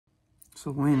So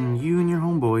when you and your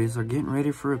homeboys are getting ready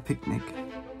for a picnic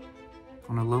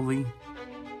on a lowly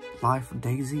Life of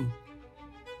DayZ,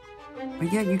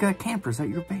 but yet you got campers at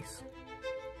your base,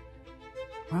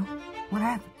 well, what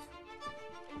happens?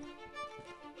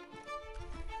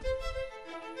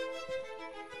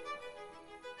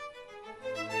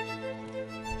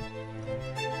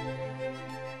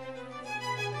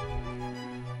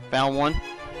 Found one.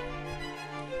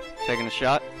 Taking a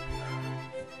shot.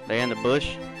 They in the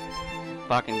bush.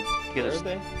 If I can get us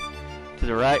to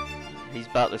the right. He's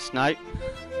about to snipe.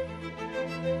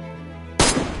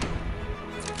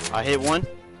 I hit one.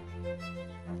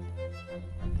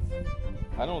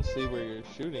 I don't see where you're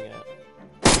shooting at.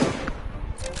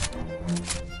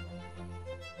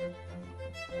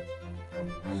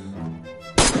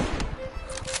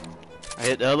 I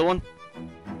hit the other one.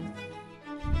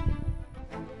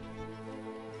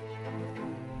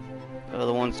 The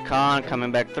other one's Khan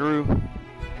coming back through.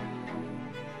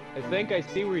 I think I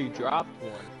see where you dropped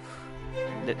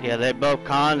one. Yeah, they both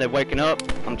Khan. They're waking up.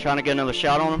 I'm trying to get another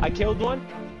shot on them. I killed one.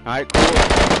 Alright, cool.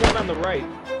 One on the right.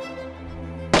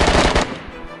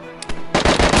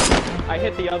 I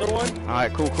hit the other one.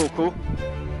 Alright, cool.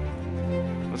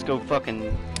 Let's go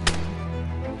fucking...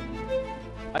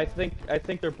 I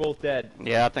think they're both dead.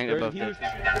 Yeah, I think they're both dead.